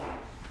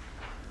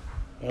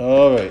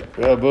All right,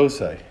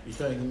 Rabosai. You're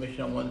starting the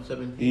Mishnah on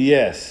 117?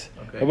 Yes.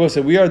 Okay.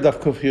 Rabosai, we are Daf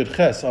Kuf Yud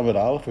Ches Amid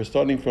Aleph. We're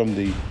starting from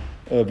the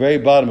very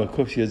bottom of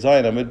Kuf Yud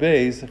Zayin Amid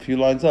Beis, a few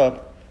lines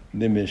up,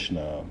 the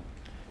Mishnah.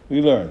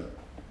 We learn.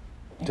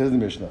 Says the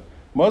Mishnah.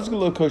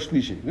 Mazgalo Kosh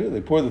Lishi.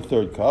 They pour the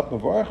third cup.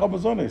 Mavarach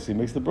Amazonis. He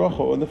makes the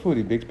bracha on the food.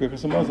 He bakes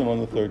Birkas Hamazon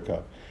on the third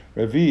cup.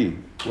 Ravi.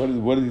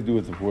 What did he do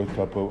with the fourth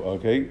cup?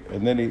 Okay,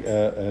 and then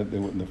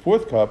in the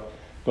fourth cup.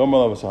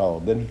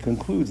 Then he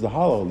concludes the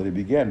hollow that he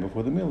began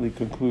before the meal. He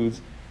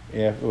concludes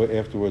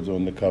afterwards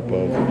on the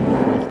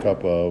fourth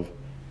cup of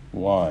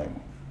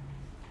wine.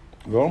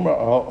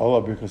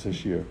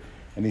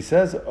 And he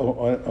says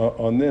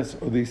on this,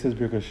 or he says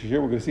Birkas Hashir.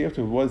 We're going to see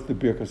after what's the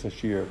Birkas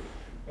Hashir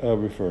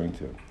referring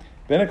to.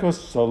 Benekos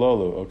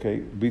Salolu. Okay,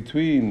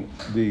 between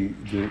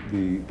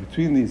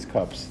between these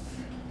cups.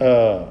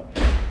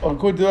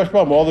 According to the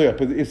Rashbam, all the way up.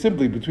 It's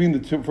simply between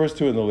the first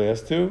two and the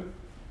last two.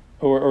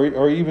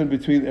 Or even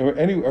between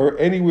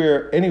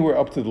anywhere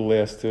up to the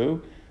last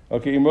two.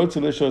 Okay, if he wants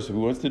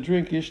to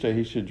drink Yishta,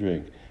 he should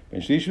drink.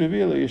 And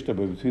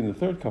but between the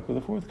third cup and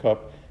the fourth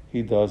cup,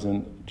 he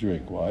doesn't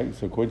drink. Why?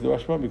 So according to the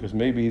Rashbam, because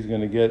maybe he's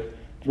going to get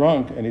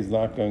drunk and he's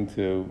not going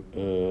to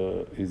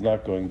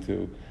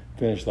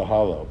finish the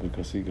hollow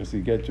because he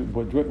gets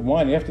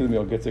wine after the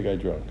meal gets a guy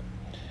drunk.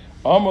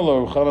 From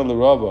the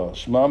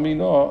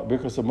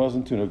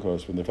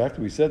fact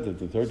that we said that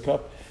the third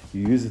cup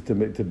you use it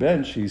to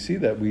bench, you see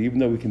that even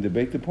though we can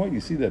debate the point, you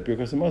see that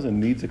Birkas Hamazon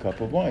needs a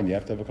cup of wine. You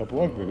have to have a cup of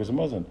wine for Birkas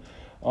Hamazon.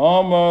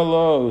 Amar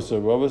lo. So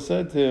Rava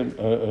said to him.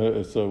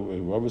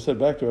 Rava said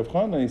back to Rav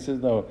Chana. He says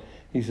no.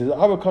 He says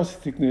no.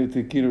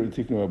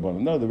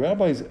 The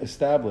rabbis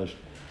established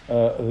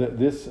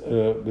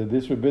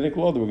this rabbinic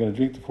law that we're going to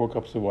drink the 4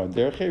 cups of wine.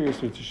 Derech Eretz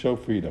to show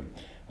freedom.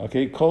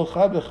 Okay, kol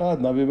chad v'chad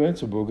navi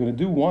mitzvah. But we're going to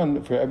do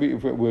one for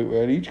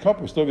at each cup.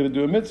 We're still going to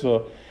do a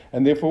mitzvah,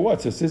 and therefore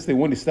what? So since they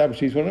want to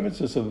establish each one of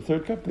mitzvah, so the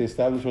third cup they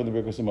establish one of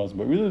the Birkas Hamazon.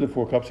 But really, the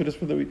 4 cups are just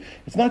for the.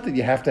 It's not that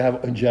you have to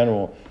have in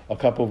general a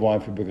cup of wine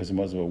for Birkas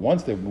Hamazon. But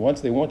once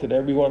they wanted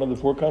every one of the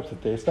 4 cups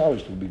that they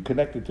established to be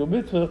connected to a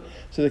mitzvah,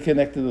 so they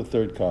connected the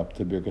third cup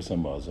to Birkas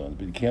Hamazon.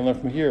 But you can't learn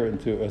from here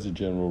into as a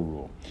general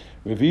rule.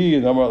 Revi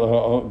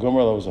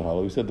Gomer was a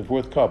hollow. He said the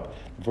 4th cup.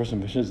 The first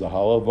one finishes the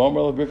hollow.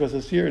 Gomer Birkas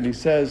Hashir, and he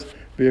says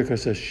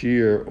Birkas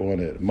Hashir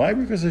on it. My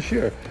Birkas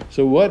Hashir.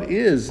 So what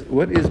is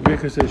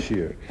Birkas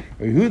Hashir?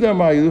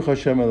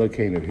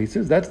 He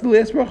says that's the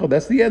last bracha.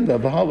 That's the end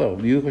of the hollow.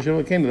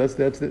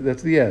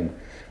 That's the end.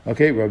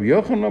 Okay. Rabbi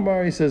Yochanan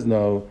Amar, he says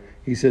no.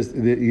 He says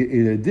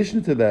in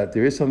addition to that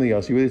there is something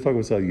else. You really talk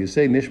about something. You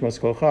say Nishmas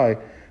Kol Chai,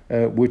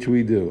 which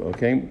we do.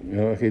 Okay.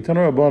 Okay.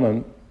 Tanar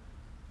Rabbanan.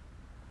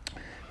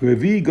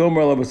 Revi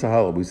Gomer Labas.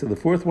 We said the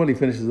 4th one he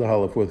finishes the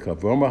hollow 4th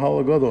cup. Gomer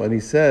Halagodol, and he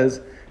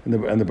says, and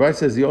the Bride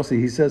says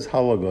he says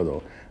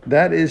Halagodol.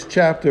 That is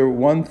chapter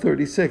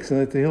 136 in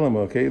the Tehillim.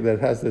 Okay, that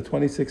has the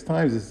 26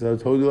 times it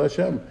says Hodul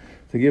Hashem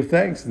to give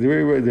thanks. Okay,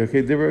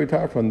 Divrei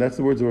Tarfon. That's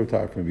the words of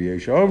Tarfon.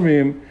 V'yesh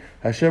Omrim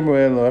Hashem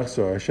Ro'el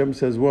Lo'achzor. Hashem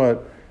says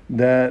what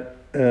that.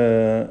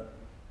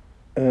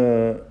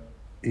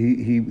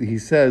 He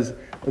says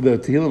the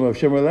Tehillim of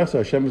Hashem Elechsa,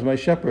 Hashem is my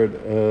shepherd.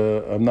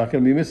 I'm not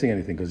going to be missing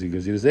anything because he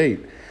just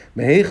ate.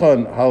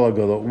 Mehechan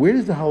Halagadol. Where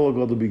does the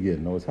Halagadol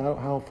begin? No, it's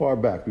how far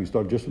back? Do we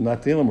start just from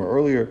that Tehillim or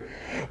earlier?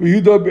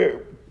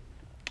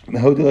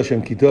 Hodu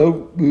Hashem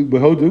Kitov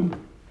Behodu.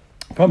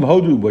 From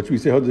Hodu, which we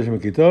say Hodu Hashem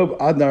Kitov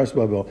Ad Naras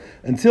Babel,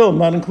 until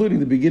not including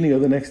the beginning of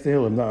the next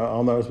Tehillim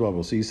Al Naras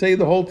Babel. So you say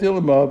the whole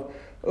Tehillim of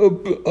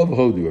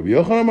Hodu. Rabbi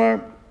Yochanan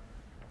Amar.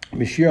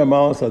 Mishir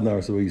Amalas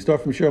Adnar. So when you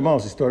start from Mishir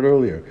Amalas, you start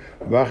earlier.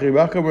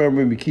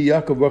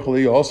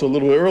 Also a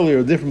little bit earlier,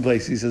 a different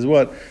place. He says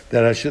what?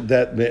 That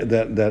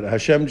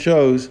Hashem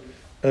chose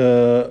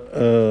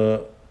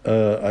Yaakov.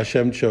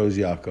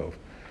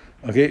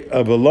 Okay,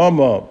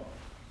 Avalama.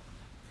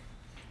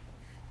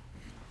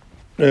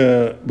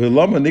 Why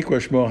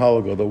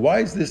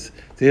is this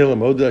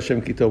Tehillim Od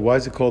Hashem Kitov? Why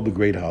is it called the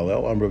Great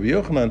Hallel? I'm Rabbi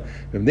Yochanan.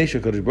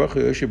 Kodesh Baruch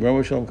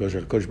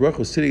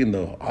Hu is sitting in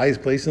the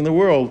highest place in the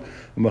world,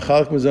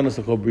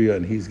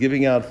 and he's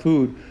giving out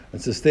food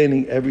and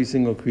sustaining every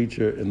single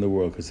creature in the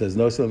world. It says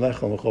no,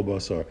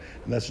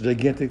 and that's a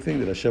gigantic thing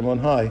that Hashem on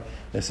high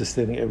is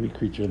sustaining every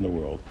creature in the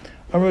world.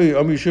 These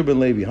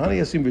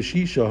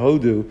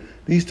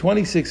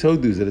 26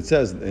 hodus that it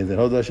says in the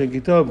Hod Hashem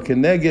Kitov,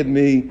 Keneged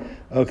me.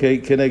 Okay,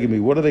 Keneged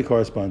me. What do they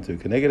correspond to?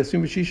 Keneged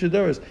Asim V'Shisha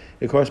Doros.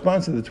 It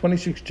corresponds to the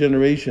 26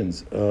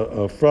 generations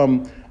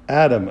from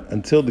Adam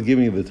until the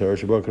giving of the Torah.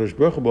 Shabbat Kodesh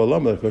Baruch Hu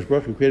Ba'olam, that Kodesh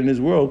Baruch Hu created in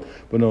His world,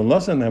 but no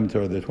Lasan Ham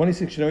Torah. There are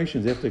 26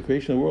 generations after the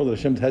creation of the world that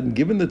Hashem hadn't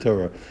given the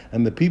Torah,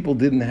 and the people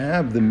didn't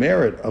have the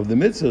merit of the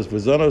mitzvahs. For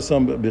Zano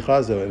Sam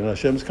B'Chazo, and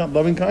Hashem's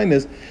loving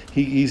kindness,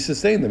 He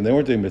sustained them. They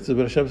weren't doing mitzvahs,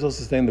 but Hashem still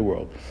sustained the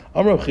world.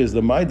 Amrav Chiz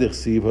the Ma'idich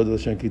Siv Hod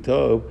Hashem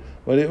Kitov.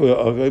 What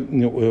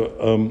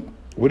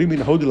do you mean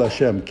Hodul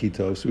Hashem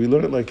Kitov? So we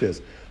learn it like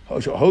this: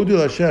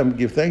 Hodul Hashem,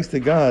 give thanks to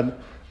God.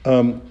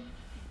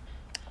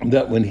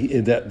 that when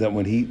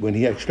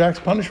he extracts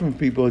punishment from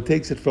people, he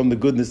takes it from the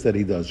goodness that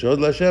he does.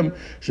 That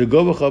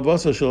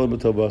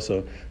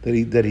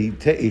he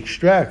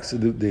extracts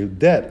the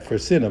debt for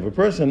sin of a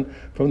person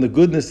from the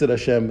goodness that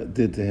Hashem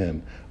did to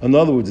him. In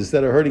other words,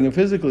 instead of hurting him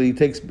physically, he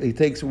takes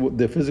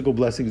the physical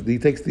blessings, he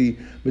takes the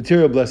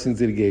material blessings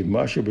that he gave him.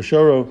 Asher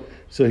b'shoro,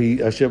 so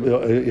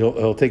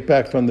he'll take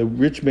back from the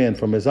rich man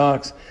from his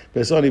ox,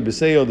 Besani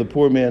b'seyo, the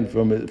poor man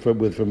from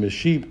his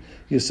sheep,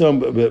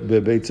 Yisam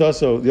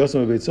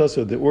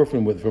b'beitzaso, the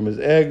orphan from his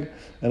egg,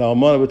 and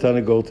Almana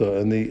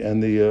b'tanagolta, and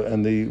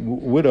the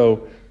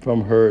widow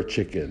from her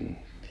chicken.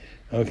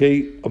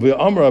 Okay, we're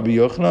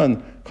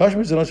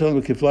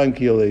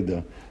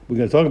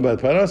going to talk about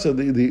parnasa.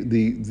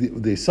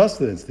 The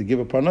sustenance to give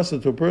a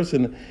parnasa to a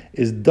person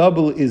is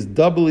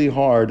doubly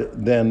hard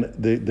than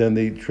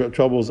the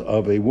troubles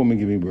of a woman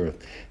giving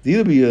birth.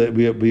 It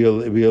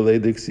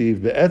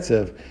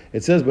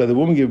says by the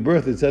woman giving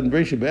birth, it said in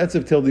Bereshit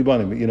be'etzev tel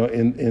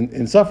dibanim.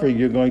 In suffering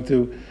you're going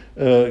to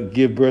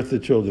give birth to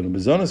children.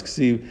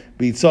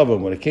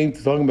 When it came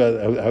to talking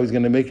about how he's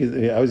going to make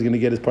how he's going to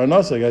get his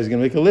parnasa, how he's going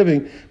to make a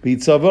living,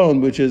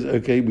 which is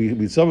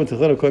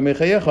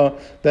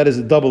that is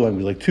a double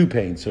language, like two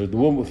pains. So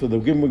the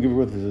giving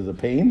birth is a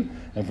pain,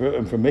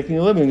 and for making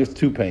a living it's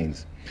two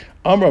pains.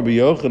 Amar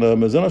Yochanan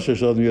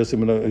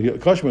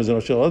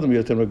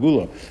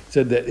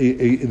said that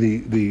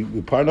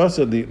the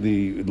parnasa,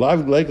 the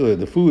livelihood,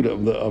 the food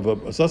of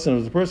a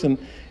sustenance of a person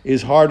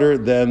is harder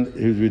than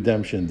his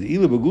redemption. The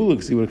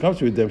when it comes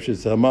to redemption,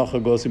 it's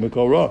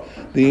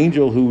the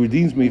angel who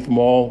redeems me from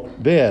all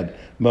bad.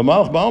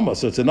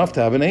 So it's enough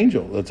to have an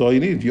angel. That's all you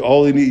need.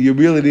 You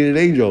really need an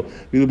angel.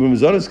 When it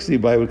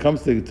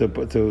comes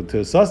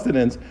to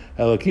sustenance,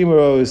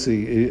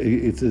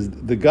 it's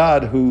the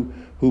God who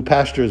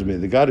pastures me,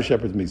 the God who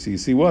shepherds me. So you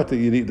see what?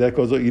 You need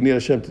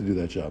Hashem to do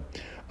that job.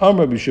 When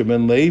God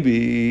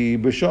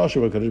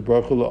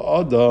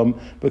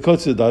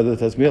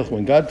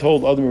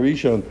told Adam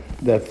Rishon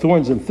that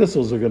thorns and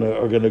thistles are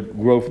gonna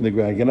grow from the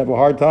ground, you're gonna have a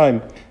hard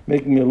time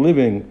making a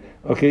living.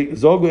 Okay,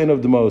 Zogu in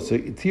of the most. So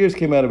tears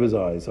came out of his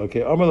eyes.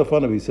 Okay, Amar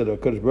Lafanav, he said,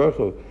 Kadosh Baruch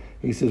Hu,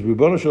 he says,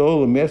 Ribono Shel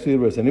Olam, Master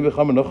Universe, and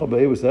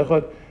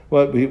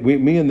what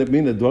me and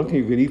the donkey,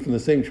 you could eat from the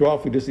same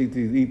trough. We just eat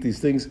these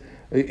things,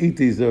 eat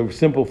these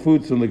simple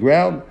foods from the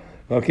ground.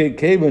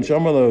 Okay, when he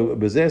said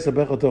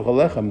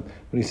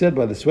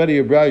by the sweat of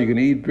your brow you're going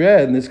to eat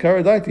bread, and this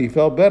karadaita, he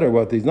felt better.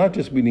 What? He's not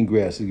just eating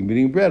grass; he's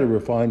eating bread, a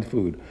refined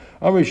food.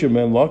 So Rosh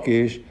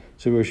Lakish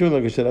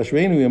said,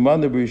 "Ashreinu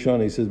Yamanda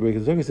B'Rishon." He says,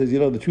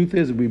 the truth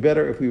is, it'd be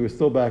better if we were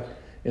still back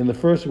in the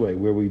first way,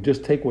 where we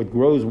just take what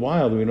grows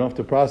wild and we don't have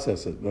to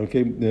process it.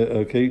 Okay,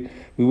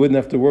 we wouldn't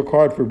have to work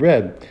hard for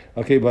bread.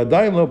 Okay, but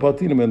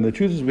and the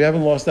truth is, we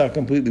haven't lost out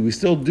completely. We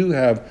still do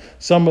have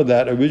some of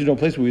that original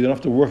place where we don't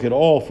have to work at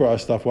all for our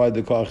stuff. Why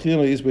the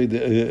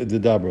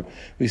dabra?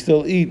 We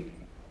still eat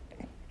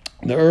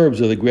the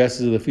herbs or the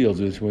grasses of the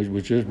fields,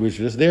 which are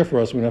just there for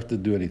us. We don't have to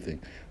do anything.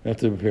 We don't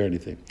have to prepare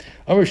anything.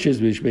 If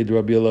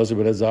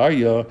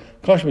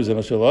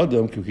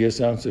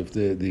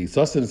the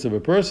sustenance of a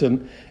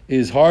person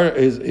is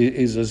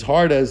as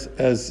hard as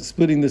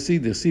splitting the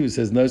seed. The seed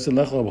says no.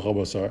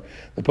 The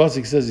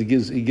pasuk says he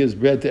gives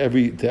bread to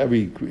every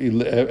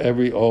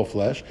all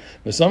flesh.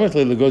 And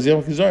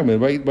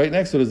right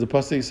next to it is the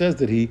pasuk says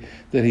that he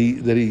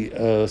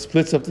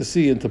splits up the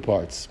sea into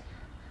parts.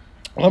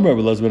 When a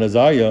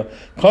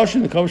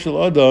person is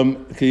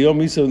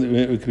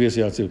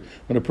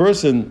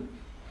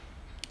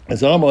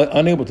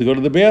unable to go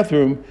to the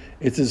bathroom,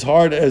 it's as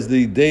hard as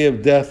the day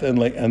of death and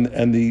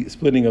the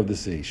splitting of the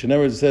sea.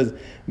 Shenever says,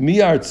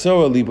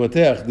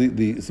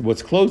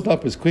 what's closed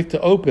up is quick to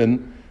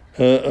open.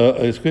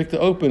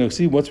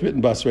 See what's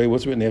written Basrei,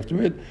 what's written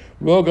after it.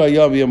 Roga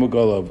Yav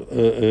Yamugalav.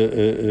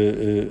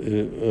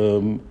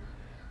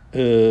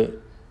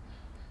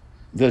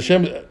 The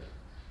Hashem.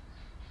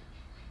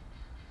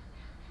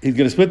 He's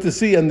going to split the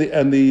sea, and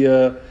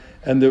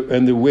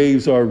the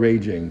waves are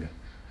raging.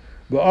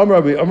 But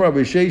anybody who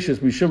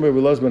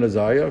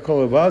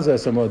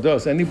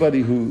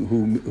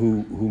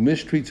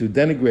mistreats, who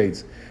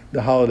denigrates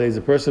the holidays,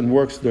 a person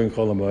works during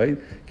Chol Hamoed,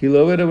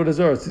 it's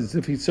as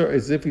if he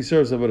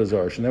serves Avodah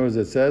Zarah. In other words,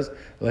 it says,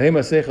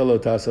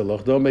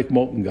 don't make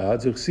molten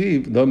gods.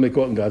 Don't make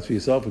molten gods for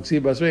yourself. And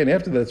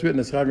after that, it's written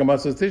as Chag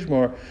HaMatzos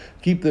Tishmor,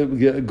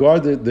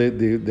 guard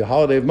the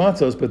holiday of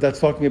matzos. But that's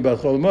talking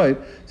about Chol Hamoed.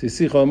 So you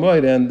see Chol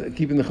Hamoed and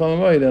keeping the Chol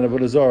Hamoed and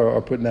Avodah Zarah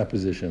are put in that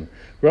position.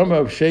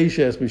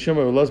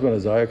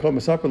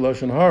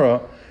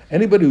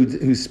 Anybody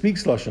who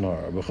speaks Lashon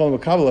Hara,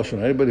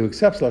 anybody who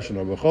accepts Lashon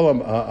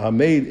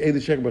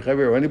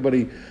Hara, or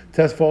anybody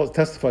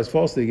testifies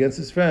falsely against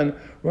his friend,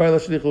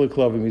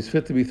 he's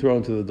fit to be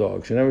thrown to the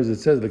dogs. In other words, it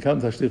says, when it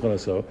comes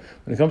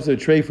to the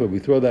tray food, we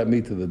throw that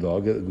meat to the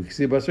dog. We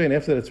see Basrei, and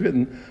after that it's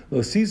written,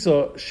 Lo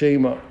sisa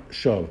shema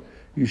shav.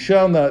 You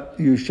shall not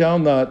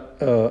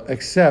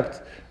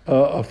accept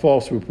a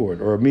false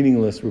report or a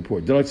meaningless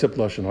report. Don't accept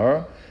Lashon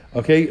Hara.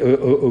 Okay,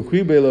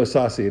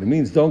 it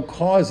means don't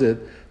cause it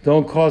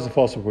don't cause a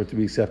false report to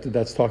be accepted.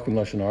 That's talking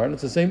lashon hara, and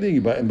it's the same thing.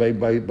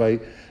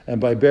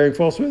 By bearing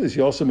false witness,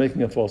 you're also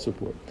making a false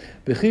report.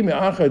 Or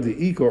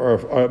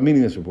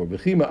meaningless report.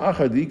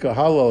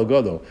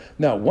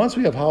 Now, once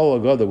we have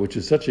halal agada, which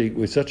is such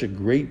a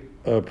great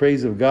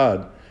praise of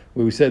God,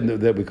 where we said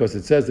that because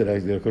it says that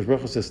Kosh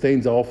Baruch Hu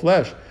sustains all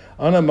flesh.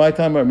 Ana my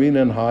time armina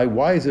and high.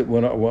 Why is it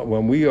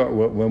when we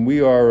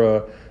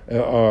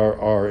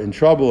are in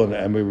trouble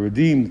and we're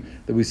redeemed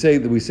that we say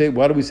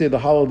why do we say the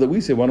halal that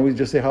we say? Why don't we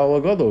just say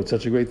halal agado? It's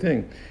such a great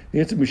thing.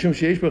 The answer because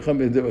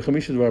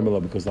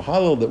the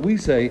halal that we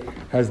say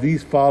has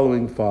these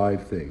following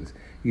 5 things.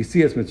 You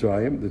see us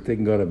Mitzrayim, the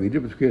taking God of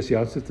Egypt, Tchias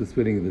Yamsuf, the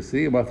splitting of the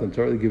sea, Matan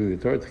Torah, the giving of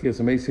the Torah,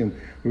 Tchias Amesim,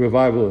 the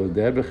revival of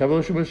the dead,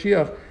 Bechavel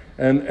Mashiach,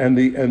 and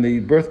the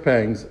birth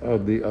pangs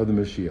of the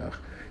Mashiach.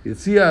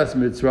 Yitzias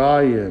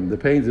Mitzrayim, the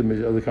pains of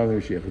the coming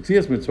of Mashiach.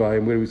 Yitzias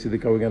Mitzrayim, where do we see the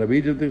coming out of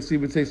Egypt? They see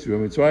what says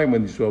Mitzrayim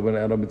when Yisrael went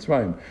out of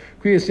Mitzrayim.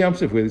 Tchias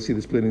Yamsuf, where they see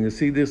the splitting of the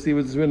sea, they see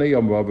what's been a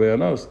Yom Rabbi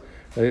Anos.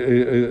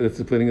 It's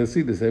the splitting of the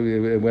sea. They say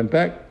it went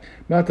back.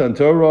 Matan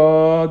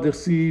Torah, the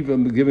sea,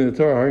 and giving the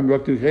Torah, Harim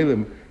Raktu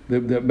Chelim.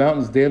 The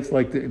mountains dance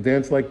like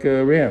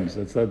rams.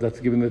 That's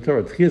given the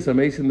Torah. Tchias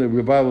Amesim, the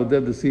revival of the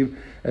dead, the sea,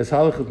 as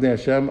halachas ne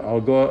Hashem.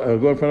 I'll go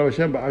in front of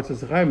Hashem,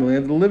 ba'atzas Chaim, the land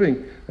of the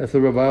living. That's the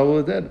revival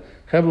of the dead.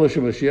 Chevel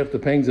Hashem Mashiach, the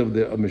pangs of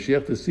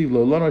Mashiach, the sea,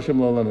 lo lanu Hashem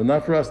lo lanu,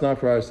 not for us, not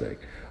for our sake.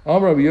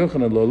 Amar Rabbi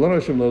Yochanan, lo lanu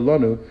Hashem lo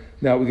lanu.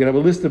 Now we can have a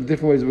list of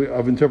different ways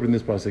of interpreting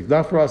this pasuk.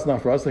 Not for us,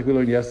 like we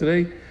learned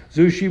yesterday.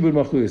 Zu shibud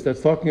machluyos.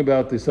 That's talking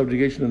about the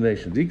subjugation of the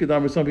nations.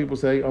 Some people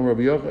say, Amar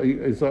Rabbi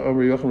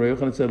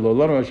Yochanan said, lo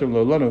lanu Hashem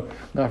lo lanu.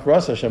 Not for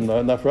us, Hashem.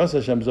 Not for us,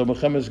 Hashem. Zo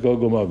mechemes Gog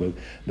uMagog.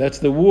 That's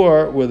the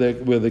war where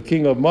the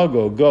king of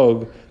Magog,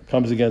 Gog,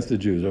 comes against the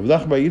Jews. Rav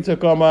Nachman bar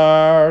Yitzchak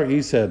Amar,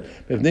 he said,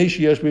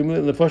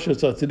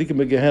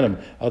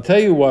 I'll tell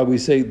you why we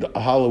say the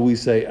halal we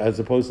say as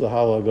opposed to the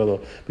halal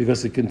agado,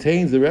 because it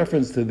contains the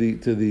reference to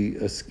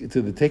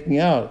the taking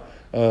out,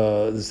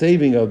 the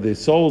saving of the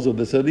souls of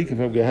the tzaddikim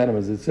from Gehenna,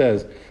 as it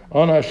says,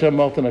 On Hashem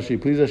Maltan Hashi,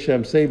 please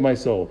Hashem, save my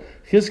soul.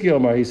 Chizkiah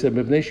Omar, he said,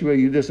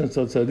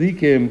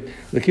 tzaddikim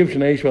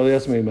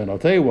tzaddikim. I'll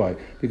tell you why.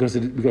 Because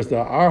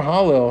our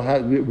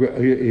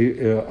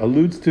Hallel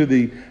alludes to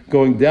the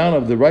going down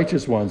of the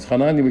righteous ones.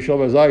 Hanani Mishael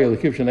Vazaya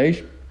Lekiv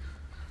Shneish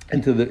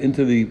into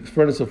the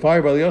furnace of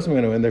fire by the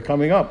Yasminu, and they're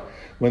coming up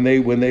when they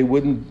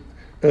wouldn't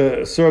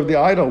serve the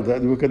idol.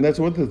 That's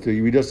what they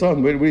do. We just saw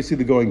them. Where do we see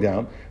the going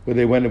down? Where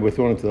they went and were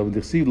thrown into them.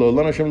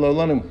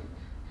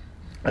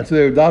 And so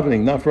they were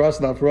davening, not for us,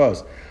 not for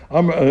us.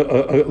 Pardon me,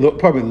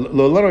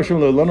 Lo Lanu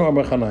Hashem, Lo Lanu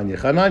Amar Chananya.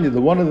 Chananya, the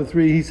one of the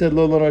 3, he said,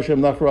 Lo Lanu Hashem,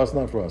 not for us,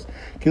 not for us.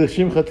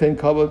 Kilashim Chaten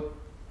Kabad.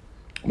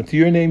 To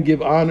your name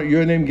give honor,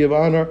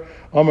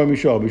 Amar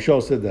Mishal. Mishal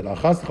said that.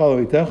 Achas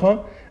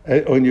Chalavitecha,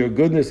 on your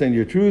goodness and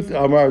your truth,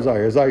 Amar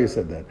Azariah. Azariah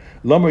said that.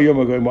 Lamar Yom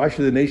HaGoyim, why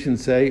should the nation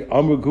say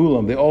Amar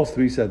Gulam? They all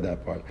 3 said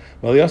that part.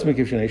 Well, where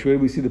do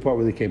we see the part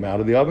where they came out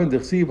of the oven?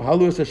 Dechsiv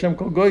Halus Hashem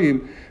Kol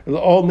Goyim.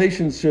 All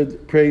nations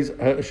should praise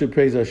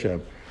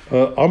Hashem.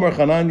 Amar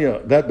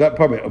Chananya.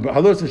 Pardon me.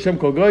 Halus Hashem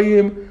Kol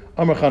Goyim.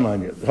 Amar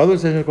Chananya.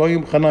 Halus Hashem Kol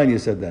Goyim. Chananya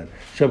said that.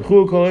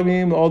 Shabchu Kol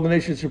Goyim. All the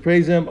nations should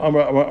praise him.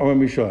 Amar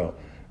Mishael.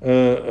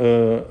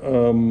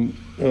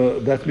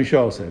 That's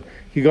Mishael said.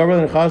 He got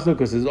rather than Chazdo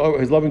because his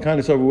loving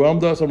kindness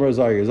overwhelmed us. Amar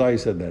Azariah. Azariah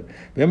said that.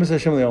 And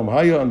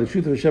the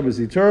truth of Hashem is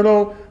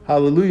eternal.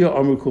 Hallelujah.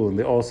 Amar Kulan.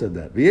 They all said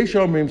that.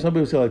 Some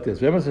people say like this.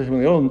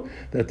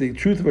 That the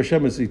truth of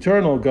Hashem is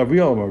eternal.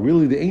 Gabriel Amar.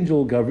 Really, the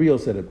angel Gabriel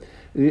said it.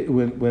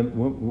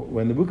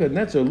 When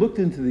Nebuchadnezzar looked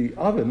into the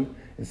oven,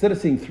 instead of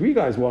seeing 3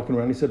 guys walking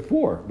around, he said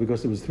 4,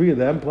 because there was 3 of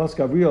them plus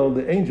Gabriel,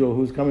 the angel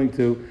who's coming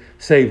to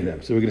save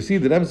them. So we're going to see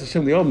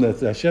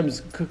that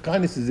Hashem's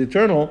kindness is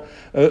eternal.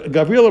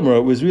 Gabriel Amar,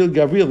 it was really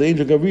Gabriel, the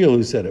angel Gabriel,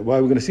 who said it.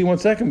 Why? We're going to see in 1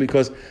 second,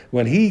 because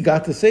when he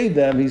got to save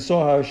them, he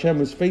saw how Hashem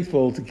was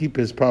faithful to keep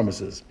his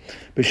promises.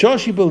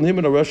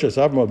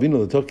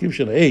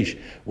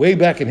 Way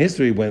back in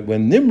history,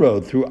 when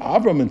Nimrod threw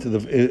Avram into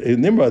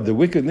the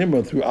wicked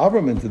Nimrod threw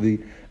Avram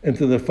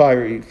into the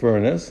fiery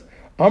furnace.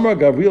 Amar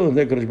Gabriel and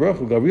Kodesh Baruch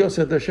Hu. Gabriel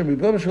said to Hashem,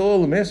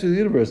 the Master of the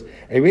universe.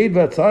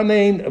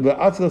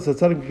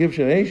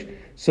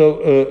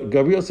 So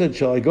Gabriel said,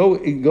 shall I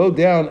go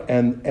down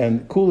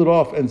and cool it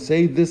off and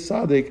save this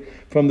tzaddik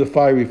from the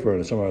fiery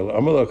furnace?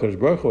 Amar Kodesh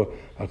Baruch Hu.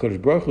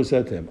 HaKadosh Baruch Hu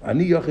said to him,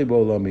 Ani Yochi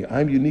B'olami,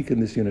 I'm unique in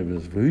this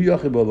universe. V'hu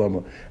Yochi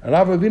B'olamo. And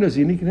Avraham Avinu is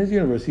unique in his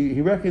universe.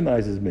 He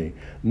recognizes me.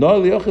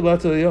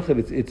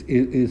 It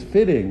is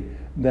fitting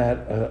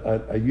that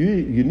a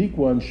unique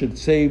one should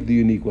save the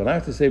unique one. I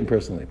have to save him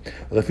personally.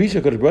 But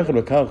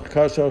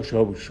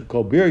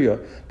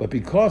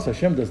because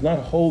Hashem does not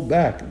hold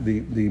back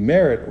the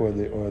merit or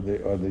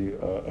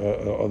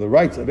the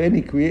rights of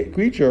any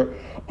creature,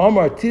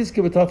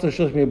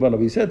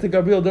 he said to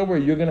Gabriel, don't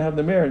worry, you're going to have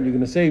the merit, and you're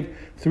going to save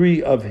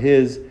 3 of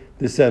his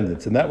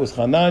descendants, and that was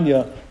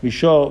Hananya,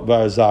 Mishael,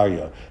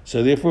 Azariah.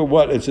 So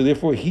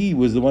therefore, he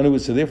was the one who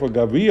was. So therefore,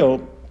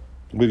 Gabriel,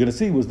 we're going to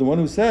see, was the one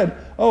who said,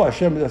 "Oh,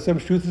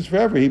 Hashem's truth is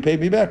forever. He paid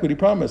me back what He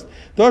promised."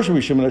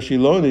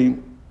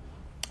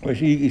 which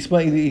he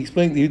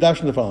explained he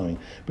dashed the following.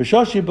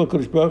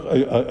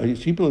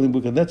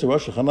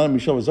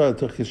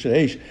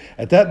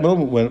 At that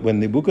moment when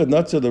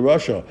Nebuchadnezzar the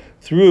Russia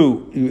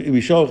threw into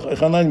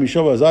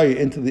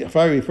the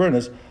fiery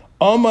furnace,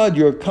 Amad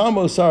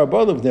Yorkamo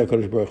Sarabalav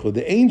Kodesh Baruch Hu,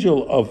 the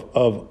angel of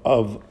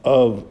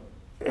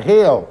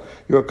hail,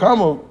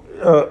 Yorkamo,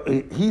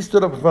 he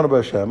stood up in front of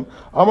Hashem.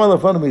 Amar in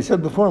front of me, he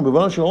said before him,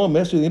 Master of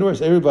the universe,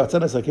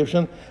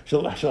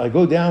 shall I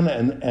go down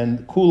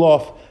and cool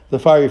off the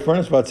fiery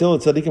furnace? I'll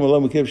save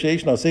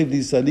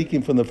these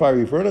tzaddikim from the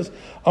fiery furnace.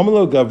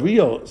 Amalo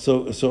Gabriel.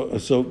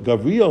 So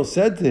Gabriel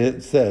said,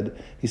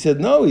 he said,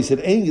 no. He said,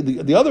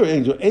 the other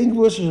angel,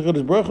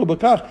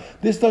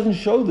 this doesn't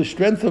show the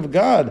strength of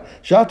God.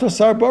 Shato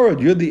Sar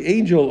Borod, you're the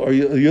angel, or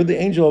you're the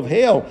angel of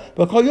hail.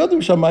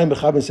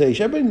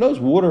 Everybody knows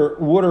water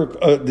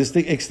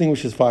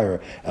extinguishes fire.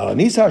 I'm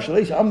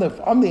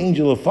the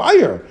angel of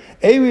fire.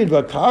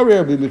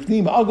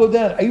 I'll go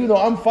down, even though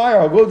I'm fire,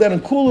 I'll go down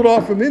and cool it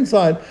off from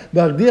inside. And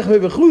I'll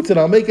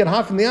make it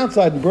hot from the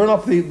outside and burn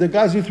off the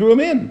guys who threw him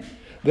in.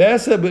 I'll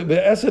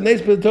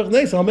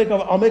make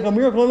a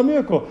miracle and a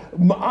miracle.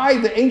 I,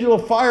 the angel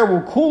of fire,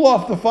 will cool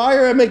off the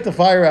fire and make the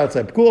fire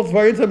outside. Cool off the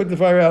fire inside, make the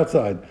fire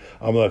outside.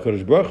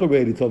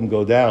 He told him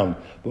go down.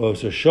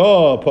 At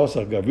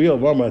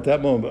that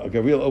moment,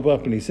 Gabriel opened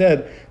up and he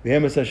said, he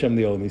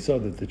saw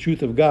that the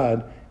truth of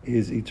God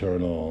is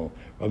eternal.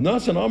 Rav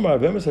Nassan Omar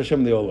Ve'emes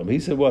Hashem Le'olam. He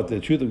said, what? The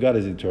truth of God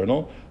is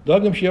eternal.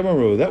 Dagim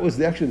Shemaru. That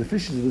was actually the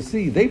fishes of the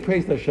sea. They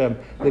praised Hashem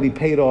that He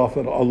paid off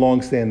a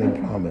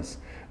long-standing promise.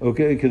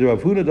 Okay, because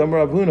Rav Huna,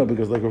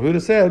 because like Rav Huna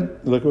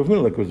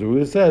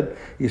said,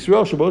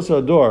 Yisrael Shabbos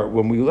Ador.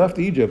 When we left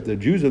Egypt, the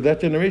Jews of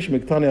that generation,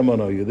 Miktani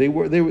Amanoyu,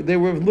 they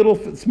were little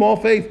small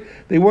faith.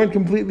 They weren't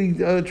completely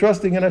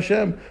trusting in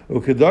Hashem.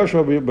 Ukedarsh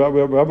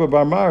Rabbi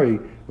Bar Mari,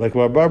 like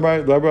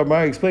Rabbi Bar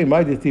Mari explained,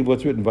 my ditiv,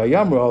 what's written,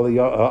 Vayamru al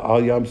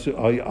Yam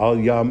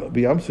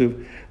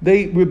B'Yamsuf.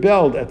 They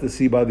rebelled at the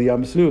sea by the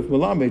Yam Suf.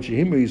 Melamed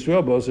Shehimru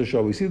Yisrael B'Osa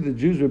Shah. We see the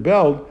Jews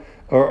rebelled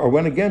or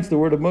went against the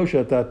word of Moshe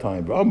at that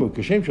time.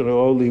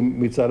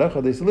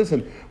 They said,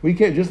 listen, we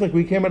can't, just like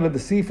we came out of the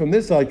sea from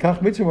this side,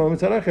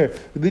 the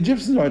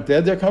Egyptians aren't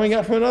dead, they're coming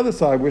out from another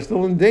side, we're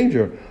still in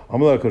danger.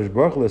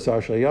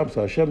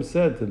 So Hashem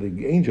said to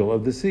the angel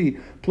of the sea,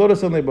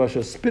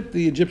 spit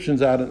the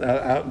Egyptians out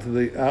into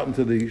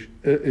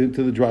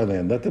the dry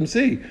land. Let them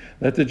see.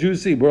 Let the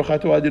Jews see.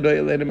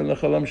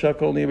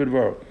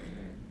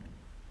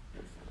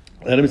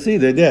 Let him see,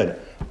 they're dead.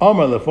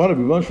 Amar lefanav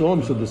b'van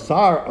shalom. So the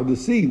Sar of the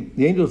sea,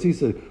 the angel of the sea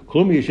said,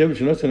 "Klumi yeshevet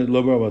shenosan et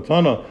lo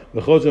b'ramatana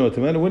v'chozon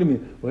otamena." What do you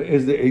mean?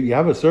 You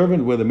have a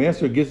servant where the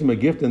master gives him a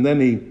gift and then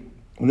he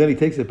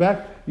takes it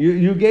back?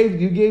 You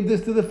gave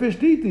this to the fish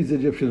to eat, these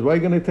Egyptians. Why are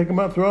you going to take them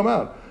out, throw them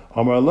out?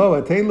 Amar lo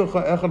atein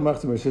locha echad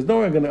machzor. He says,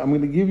 no, I'm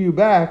going to give you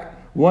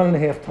back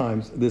 1.5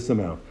 times this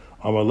amount.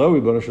 Amar lo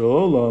ribono shel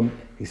olam.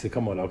 He said,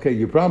 come on, okay,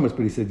 you promised,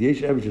 but he said,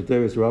 Yesh Eved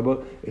Sheteres Rabba.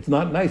 It's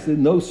not nice.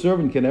 No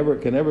servant can ever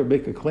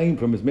make a claim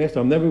from his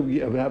master.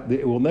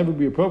 It will never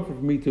be appropriate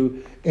for me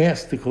to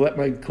ask to collect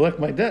my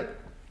debt.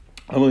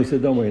 He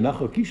said, don't worry,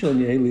 Nachal Kishon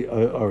Yeheli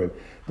Arib.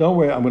 Don't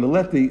worry, I'm going to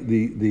let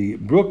the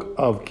brook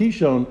of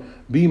Kishon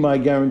be my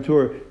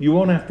guarantor. You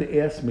won't have to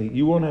ask me.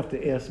 You won't have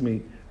to ask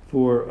me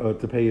for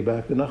to pay you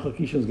back. The Nachal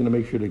Kishon is going to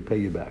make sure to pay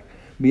you back.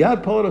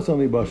 Miyad palados on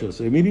the basha.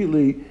 So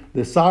immediately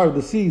the Sar of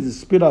the seas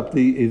spit up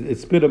the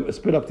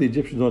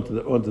Egyptians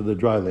onto the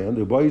dry land.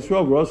 The Bnei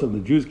Yisrael were also,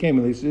 the Jews came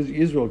and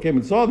Israel came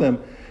and saw them.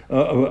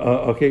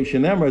 Okay,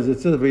 Shenamar, as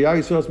it says, that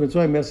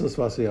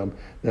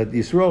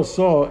Yisrael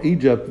saw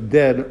Egypt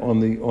dead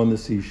on the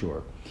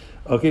seashore.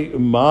 Okay,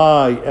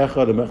 my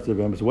echad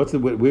emechzer. So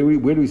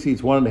where do we see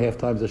it's 1.5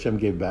 times Hashem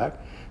gave back?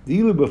 The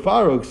ilu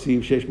b'Pharaoh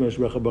ksiv sheish mesh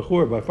recha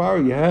b'chur. By Pharaoh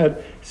you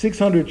had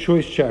 600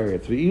 choice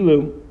chariots. The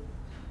ilu.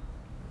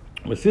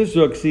 He said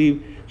what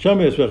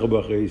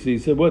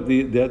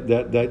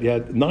that you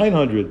had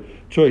 900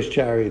 choice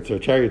chariots or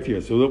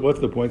charioteers. So what's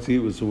the point? See,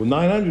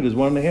 900 is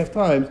 1.5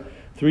 times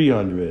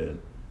 300,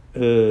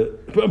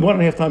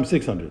 1.5 times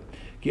 600.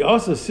 He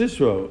also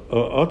Sisera,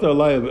 so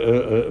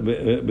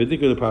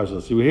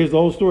here's the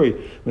whole story.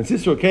 When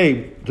Sisera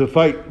came to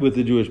fight with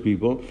the Jewish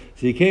people,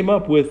 so he came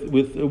up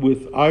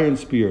with iron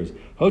spears.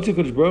 Hashem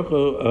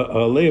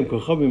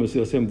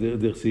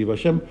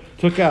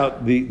took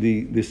out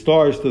the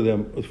stars to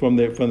them from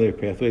their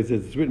pathway.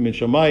 It's written in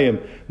Shamayim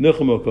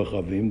Nilchamo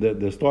Kochavim,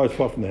 the stars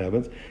far from the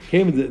heavens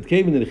came into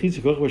the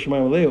Chitza Kochav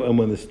Shamayim Aleo, and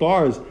when the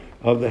stars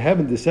of the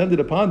heaven descended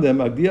upon them,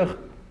 Agdiach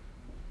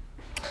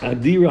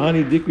Adi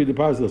Rahani Dikri de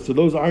Parzah. So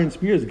those iron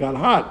spears got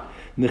hot.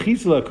 So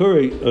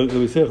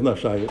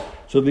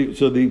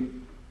the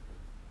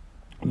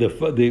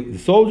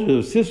soldiers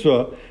of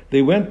Sisera,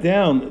 they went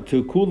down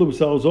to cool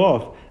themselves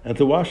off and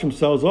to wash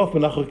themselves off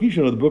in Nachal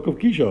Kishon, the brook of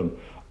Kishon.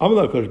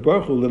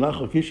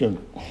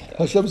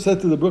 Hashem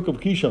said to the brook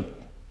of Kishon,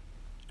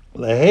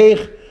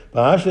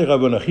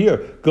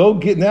 Here, go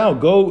get now.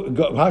 Go and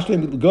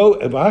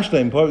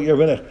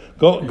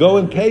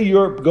pay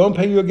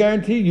your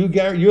guarantee.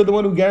 You're the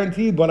one who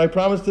guaranteed what I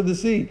promised to the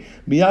sea.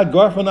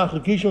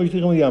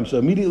 So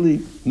immediately,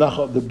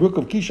 the brook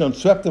of Kishon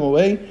swept them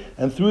away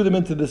and threw them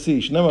into the sea.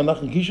 The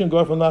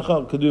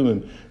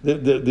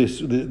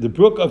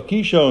brook of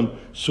Kishon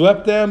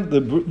swept them.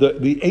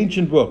 The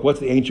ancient brook.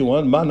 What's the ancient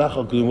one? Ma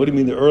Nachal Kedumim. What do you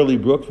mean the early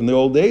brook from the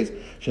old days?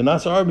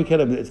 Shenasa Arv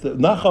Mikedem. It's the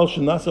Nachal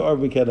Shenasa Arv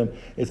Mikedem.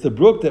 It's the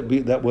brook that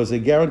was a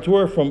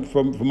guarantor from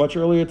much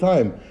earlier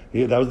time.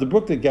 That was the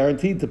brook that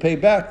guaranteed to pay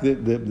back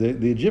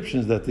the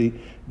Egyptians that the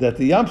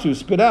Yamsu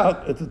spit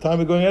out at the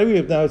time of going out of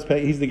Egypt. Now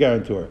he's the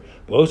guarantor.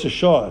 But Osa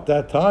Shah at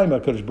that time,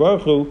 HaKadosh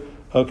Baruch Hu,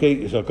 so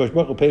HaKadosh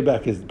Baruch Hu paid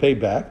back.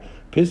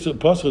 So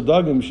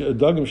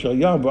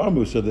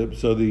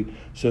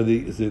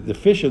the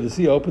fish of the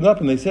sea opened up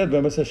and they said,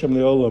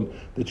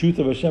 the truth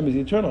of Hashem is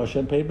eternal.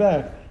 Hashem paid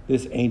back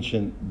this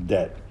ancient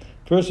debt.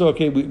 First of all,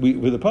 where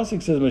the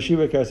pasuk says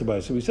Mashiach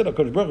Karsabais, so we said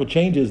HaKadosh Baruch Hu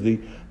changes the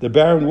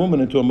barren woman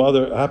into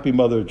a happy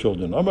mother of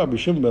children. So we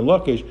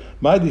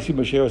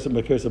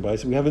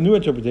have a new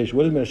interpretation.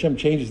 What does it mean? Hashem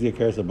changes the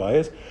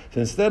Karsabais? So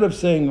instead of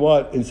saying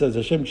what, it says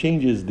Hashem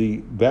changes the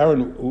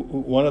barren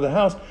one of the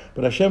house,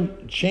 but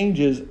Hashem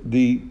changes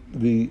the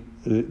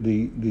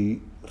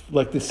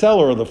like the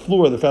cellar or the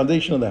floor, the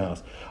foundation of the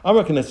house.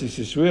 Amar Knesset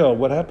Yisrael.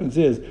 What happens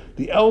is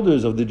the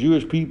elders of the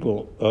Jewish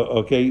people,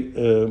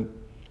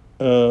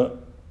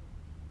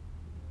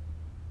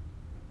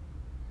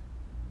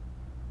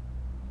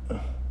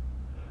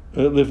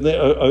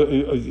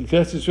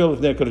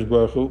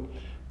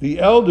 the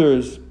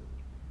elders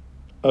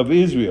of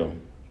Israel,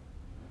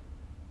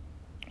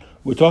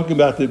 we're talking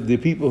about the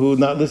people who are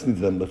not listening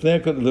to them,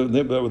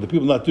 the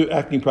people not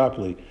acting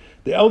properly.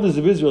 The elders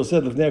of Israel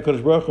said, in front of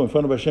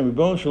Hashem,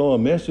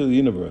 Master of the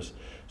universe,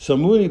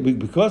 Samuni,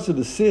 because of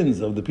the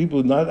sins of the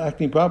people not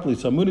acting properly,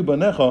 Samuni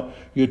Banecha,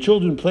 your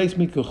children place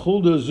me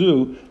kachulda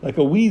zu, like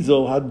a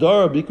weasel,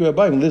 hadara bikra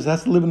abayim. This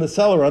has to live in the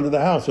cellar under the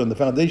house or in the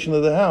foundation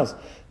of the house.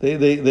 They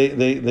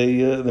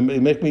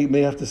make me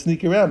may have to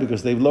sneak around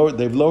because they've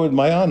lowered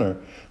my honor.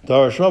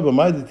 What does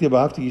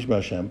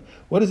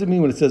it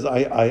mean when it says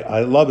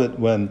I love it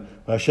when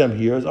Hashem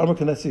hears? Amar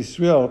Knesset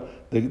Yisrael,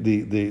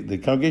 the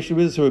congregation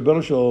of Israel,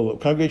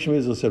 congregation of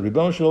Israel said,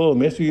 Rebbeinu Shalom,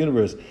 Master of the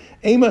universe,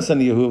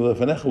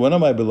 when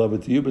am I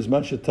beloved to you?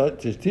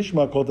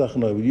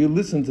 Will you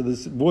listen to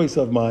this voice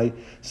of my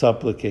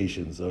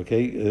supplications?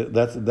 Okay,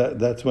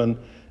 that's when.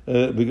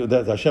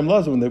 That Hashem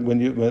loves when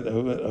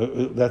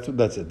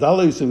that's it.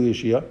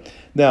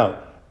 Now,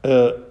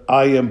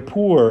 I am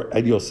poor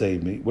and you'll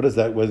save me. What is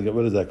that? What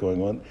is that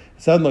going on?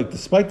 It sounds like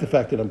despite the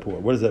fact that I'm poor.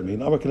 What does that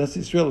mean? Amar Knesset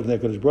Yisrael,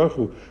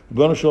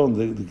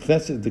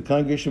 the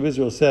congregation of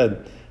Israel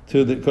said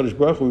to the Kodesh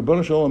Baruch Hu,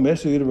 Rebbeinu Shalom,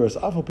 Master of the universe,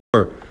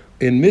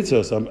 in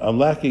mitzvos, I'm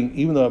lacking.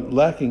 Even though I'm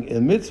lacking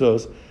in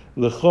mitzvos,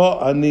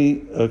 lecha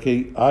ani.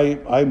 Okay,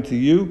 I'm to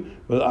you,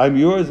 but I'm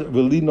yours.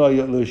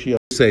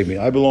 Save me.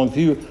 I belong to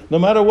you. No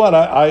matter what,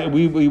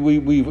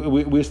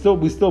 we still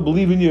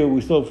believe in you. We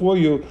still for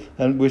you,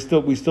 and we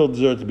still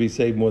deserve to be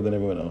saved more than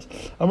everyone else.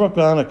 Rabbi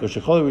Kahana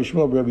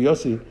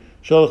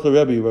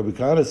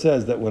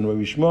says that when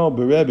Rabbi Shmuel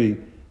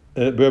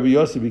Rabbi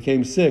Yossi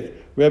became sick,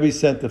 Rabbi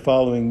sent the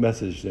following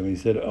message to him. He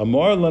said,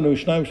 "Amar lanu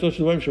shnayim shlosh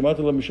dvarim shemata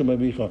lo misham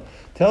avicha."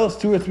 Tell us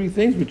 2 or 3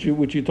 things which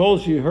you told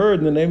us you heard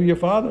in the name of your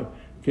father.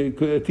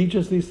 Teach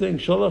us these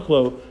things. Shalach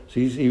lo. So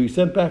he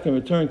sent back in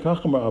return.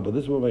 Kachamar Abba.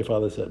 This is what my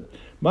father said.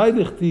 My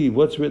dichtiv.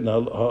 What's written?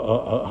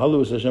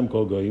 Halu Hashem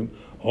kol goyim.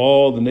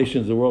 All the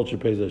nations of the world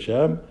should praise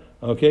Hashem.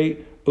 Okay.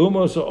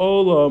 Umos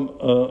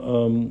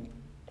olam.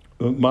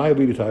 My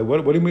abiditai.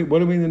 What do you mean? What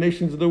do you mean the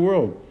nations of the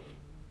world?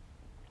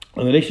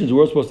 And the nations of the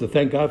world are supposed to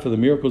thank God for the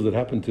miracles that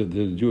happened to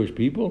the Jewish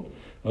people.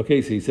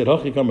 Okay. So he said,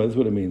 Hachi Kamar. This is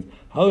what it means.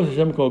 Halu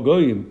Hashem kol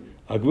goyim.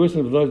 That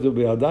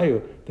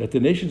the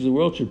nations of the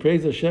world should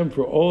praise Hashem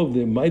for all of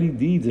the mighty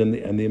deeds and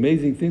the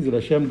amazing things that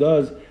Hashem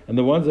does, and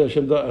the ones that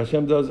Hashem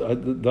does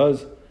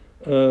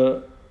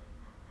that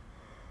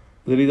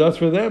He does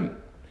for them.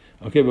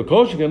 Okay, but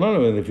Kol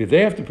Shekenanu, and if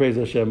they have to praise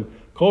Hashem,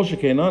 Kol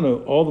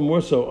Shekenanu, all the more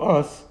so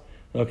us.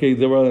 Okay,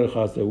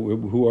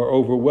 who are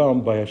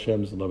overwhelmed by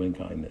Hashem's loving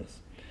kindness.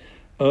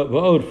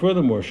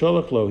 Furthermore,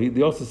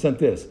 he also sent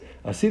this.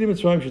 There's going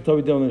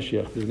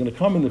to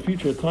come in the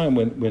future a time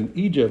when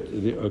Egypt,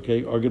 are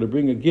going to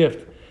bring a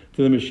gift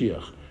to the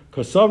Mashiach.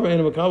 So the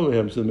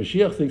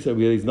Mashiach thinks that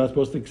he's not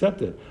supposed to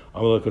accept it.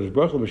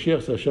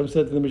 Hashem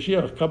said to the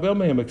Mashiach,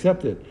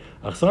 accept it.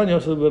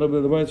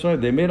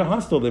 They made a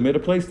hostel, they made a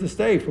place to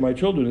stay for my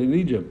children in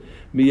Egypt.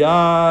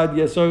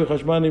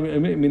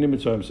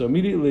 So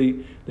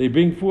immediately they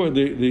bring forth,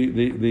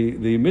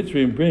 the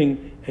Mitzrayim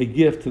bring a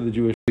gift to the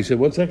Jewish. He said,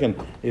 one second,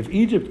 if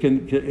Egypt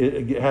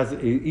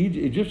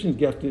Egyptian's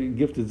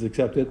gift is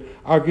accepted,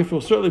 our gift will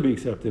certainly be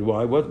accepted.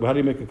 Why? How do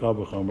you make a kal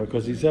v'chomer?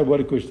 Because he said, what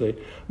did Kush say?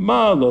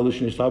 Ma lo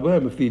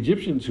l'shnishtabem. If the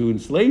Egyptians who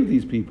enslaved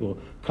these people,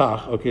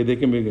 kach, okay, they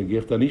can bring a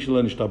gift.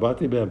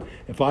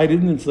 If I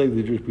didn't enslave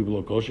the Jewish people,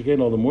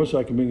 all the more so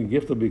I can bring a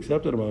gift that'll be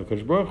accepted.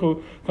 Kadosh Baruch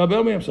Hu,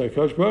 kabel me. I'm sorry.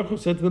 Kadosh Baruch Hu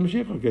said to the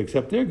Mashiach, okay,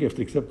 accept their gift,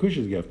 accept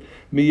Kush's gift.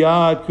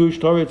 Miyad Kush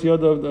Toretz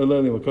Yodav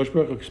Eleni. Kadosh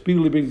Baruch Hu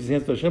speedily brings his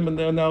hands to Hashem,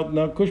 and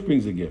now Kush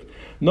brings a gift.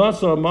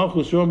 Nasa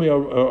Malchus Romi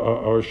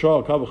or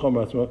Shah kal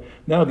v'chomer.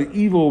 Now the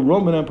evil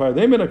Roman Empire,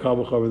 they made a kal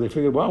v'chomer. They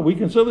figured, wow, we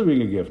can certainly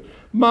bring a gift.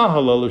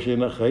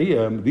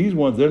 These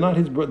ones, they're not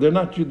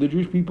the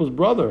Jewish people's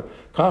brother.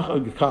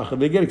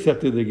 They get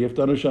accepted the gift.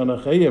 We're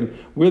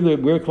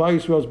Klal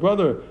Yisrael's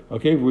brother.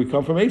 Okay, we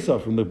come from Esau,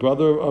 from the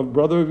brother of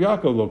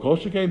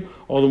Yaakov.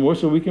 All the more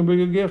so we can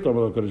bring a gift.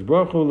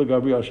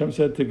 Hashem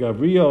said to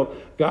Gabriel,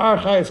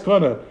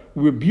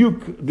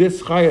 rebuke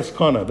this Chayas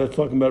Kana. That's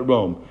talking about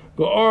Rome.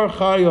 In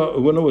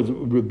other words,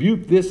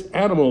 rebuke this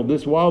animal,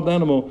 this wild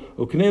animal,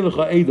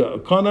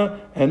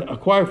 and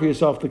acquire for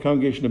yourself the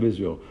congregation of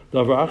Israel.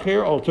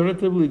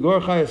 Alternatively,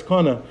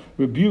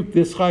 rebuke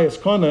this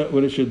Chayas Kana,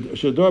 when it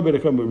should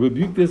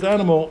rebuke this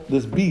animal,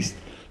 this beast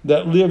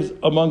that lives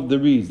among the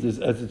reeds.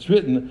 As it's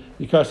written,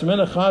 they're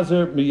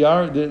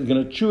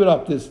going to chew it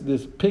up.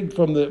 This pig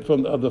from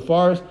the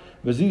forest,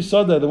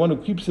 the one who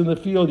keeps in the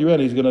field,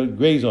 he's going to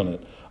graze on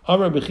it.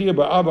 Amar Bechia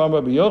bar Abba,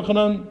 Amar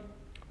B'Yochanan,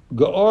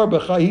 Ga'or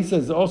B'chai, he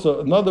says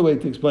also another way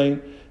to explain,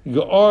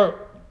 Ga'or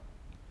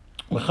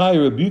B'chai,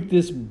 rebuke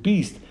this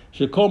beast,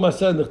 Shekol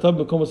Maseh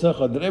Nechtav B'Kol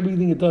Masecha, that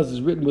everything it does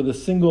is written with a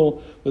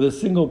single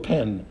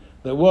pen.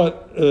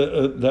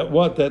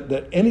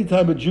 That any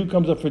time a Jew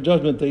comes up for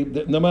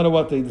judgment, no matter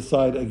what, they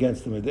decide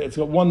against him. It's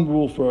got one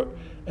rule for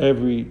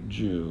every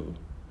Jew.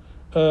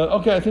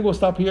 Okay, I think we'll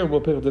stop here and we'll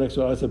pick up the next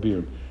one.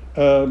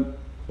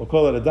 We'll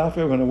call it a daf.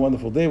 Everyone have a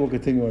wonderful day. We'll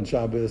continue on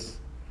Shabbos.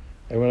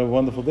 Everyone have a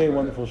wonderful day,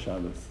 wonderful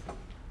Shabbos.